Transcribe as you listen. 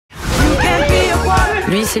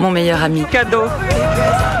Lui, c'est mon meilleur ami. Cadeau.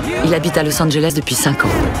 Il habite à Los Angeles depuis 5 ans.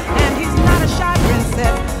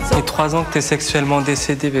 Ça fait 3 ans que t'es sexuellement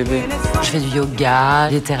décédé, bébé. Je fais du yoga,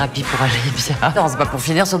 des thérapies pour aller bien. Non, c'est pas pour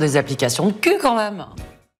finir sur des applications de cul quand même.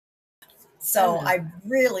 So I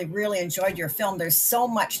really, really enjoyed your film. There's so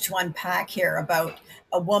much to unpack here about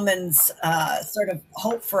a woman's sort of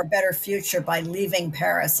hope for a better future by leaving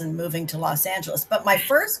Paris and moving to Los Angeles. But my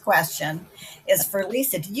first question is for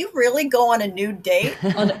Lisa. Did you really go on a nude date?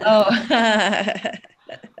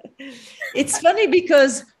 It's funny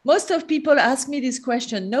because most of people ask me this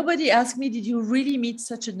question. Nobody asked me, did you really meet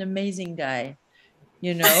such an amazing guy?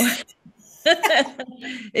 You know?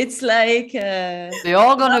 It's like They're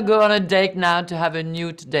all gonna go on a date now to have a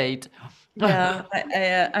nude date. Yeah,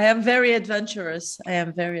 I am very adventurous. I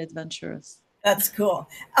am very adventurous. That's cool.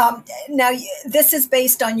 Now, this is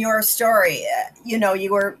based on your story. You know,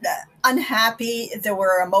 you were unhappy. There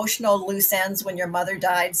were emotional loose ends when your mother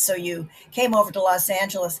died. So you came over to Los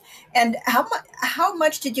Angeles. And how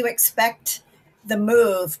much did you expect the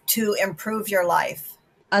move to improve your life?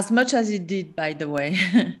 As much as it did, by the way.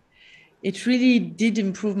 It really did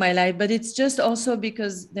improve my life. But it's just also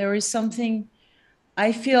because there is something,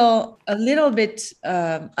 I feel a little bit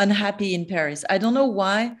unhappy in Paris. I don't know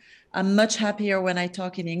why. I'm much happier when I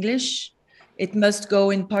talk in English. It must go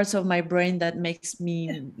in parts of my brain that makes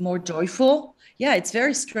me more joyful. Yeah, it's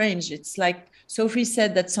very strange. It's like Sophie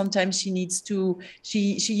said that sometimes she needs to,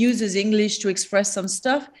 she uses English to express some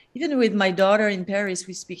stuff. Even with my daughter in Paris,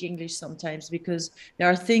 we speak English sometimes because there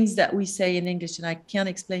are things that we say in English and I can't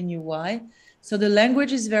explain you why. So the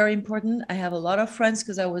language is very important. I have a lot of friends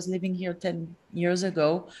because I was living here 10 years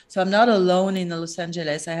ago. So I'm not alone in Los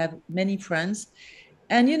Angeles. I have many friends.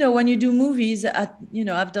 And, you know, when you do movies, you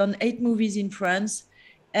know, I've done 8 movies in France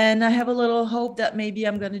and I have a little hope that maybe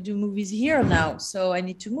I'm going to do movies here now. So I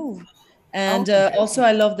need to move. And also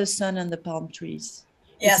I love the sun and the palm trees.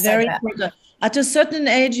 Yes, it's very important. At a certain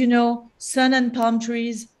age, you know, sun and palm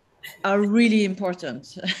trees are really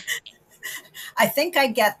important. I think I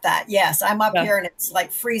get that. Yes, I'm up here and it's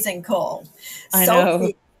like freezing cold. I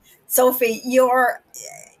know. Sophie,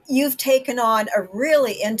 you've taken on a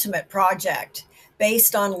really intimate project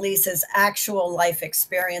based on Lisa's actual life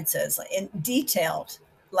experiences, in detailed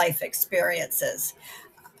life experiences.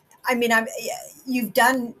 I mean, you've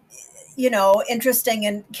done, you know, interesting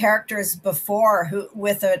in characters before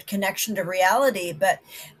with a connection to reality, but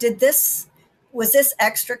was this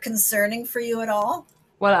extra concerning for you at all?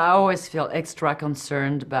 Well, I always feel extra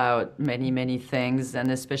concerned about many, many things,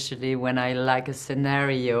 and especially when I like a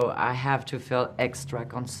scenario, I have to feel extra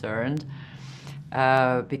concerned.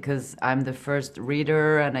 Because I'm the first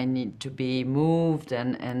reader and I need to be moved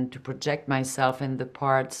and to project myself in the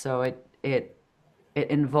part. So it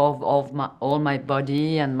involved all my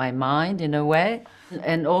body and my mind in a way.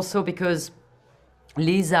 And also because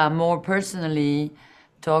Lisa more personally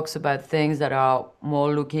talks about things that are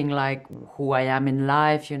more looking like who I am in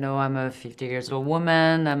life. You know, I'm a 50-year-old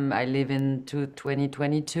woman. I live in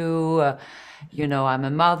 2022. You know, I'm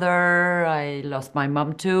a mother. I lost my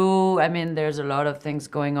mom too. I mean, there's a lot of things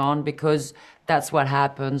going on because that's what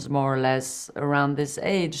happens more or less around this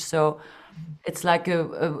age. So it's like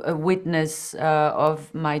a witness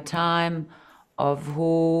of my time, of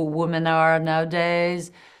who women are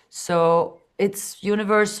nowadays. So it's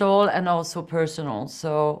universal and also personal.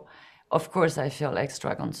 So, of course, I feel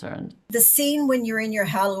extra concerned. The scene when you're in your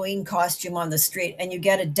Halloween costume on the street and you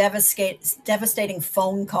get a devastating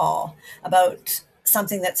phone call about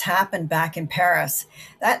something that's happened back in Paris,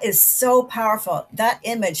 that is so powerful. That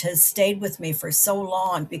image has stayed with me for so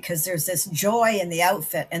long because there's this joy in the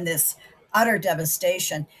outfit and this utter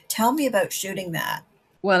devastation. Tell me about shooting that.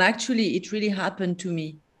 Well, actually, it really happened to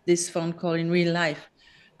me, this phone call in real life.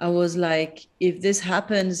 I was like, if this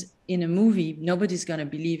happens in a movie, nobody's going to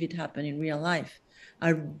believe it happened in real life.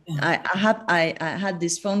 I had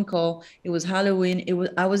this phone call. It was Halloween.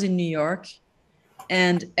 I was in New York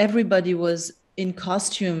and everybody was in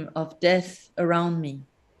costume of death around me.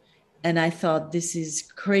 And I thought, this is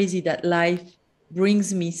crazy that life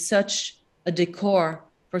brings me such a decor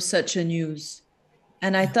for such a news.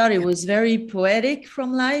 And I thought it was very poetic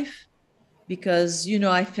from life because, you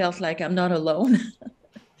know, I felt like I'm not alone.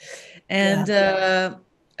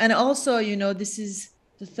 And also, you know, this is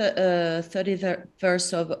the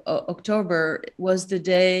 31st of October was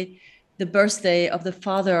the birthday of the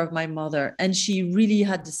father of my mother. And she really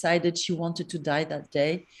had decided she wanted to die that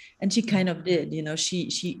day. And she kind of did, you know,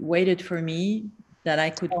 she waited for me that I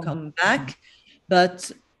could come back.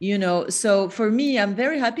 But, you know, so for me, I'm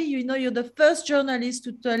very happy. You know, you're the first journalist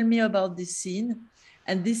to tell me about this scene.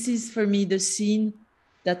 And this is for me the scene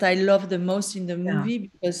that I love the most in the movie,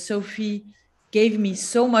 because Sophie gave me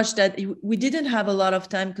so much that we didn't have a lot of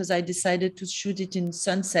time, because I decided to shoot it in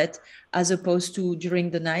sunset as opposed to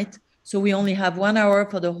during the night. So we only have 1 hour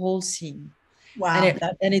for the whole scene. Wow.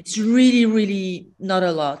 And it's really, really not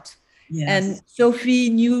a lot. Yes. And Sophie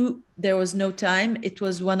knew there was no time. It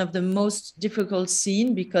was one of the most difficult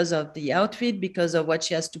scenes because of the outfit, because of what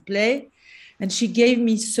she has to play. And she gave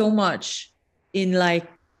me so much in like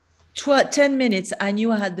 10 minutes. I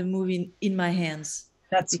knew I had the movie in my hands.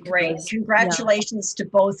 That's great. Congratulations to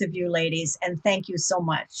both of you ladies, and thank you so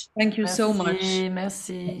much. Thank you so much.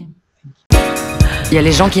 Merci. Il y a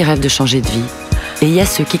les gens qui rêvent de changer de vie. Et il y a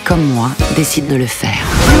ceux qui, comme moi, décident de le faire.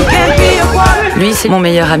 Lui, c'est mon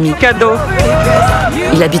meilleur ami. Cadeau.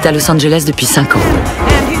 Il habite à Los Angeles depuis 5 ans.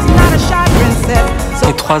 Ça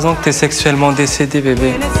fait 3 ans que t'es sexuellement décédé,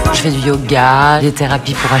 bébé. Je fais du yoga, des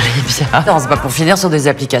thérapies pour aller bien. Non, c'est pas pour finir sur des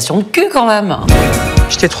applications de cul, quand même.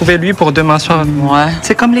 Je t'ai trouvé lui pour demain soir. Ouais.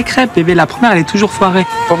 C'est comme les crêpes, bébé. La première, elle est toujours foirée.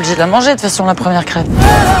 Pas obligé de la manger, de toute façon, la première crêpe.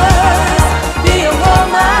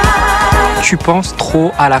 Tu penses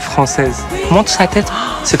trop à la française. Montre sa tête.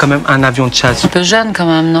 C'est quand même un avion de chasse. Un peu jeune, quand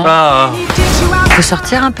même, non? Ah. Faut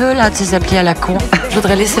sortir un peu, là, de ces applis à la con. Je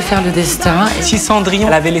voudrais laisser faire le destin. Si Cendrillon,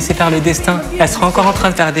 elle avait laissé faire le destin, elle serait encore en train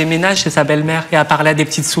de faire des ménages chez sa belle-mère et à parler à des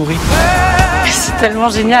petites souris. C'est tellement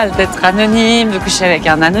génial d'être anonyme, de coucher avec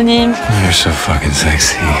un anonyme. You're so fucking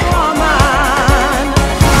sexy.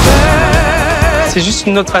 C'est juste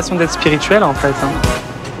une autre façon d'être spirituelle, en fait.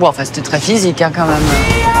 Bon, enfin, c'était très physique, hein, quand même.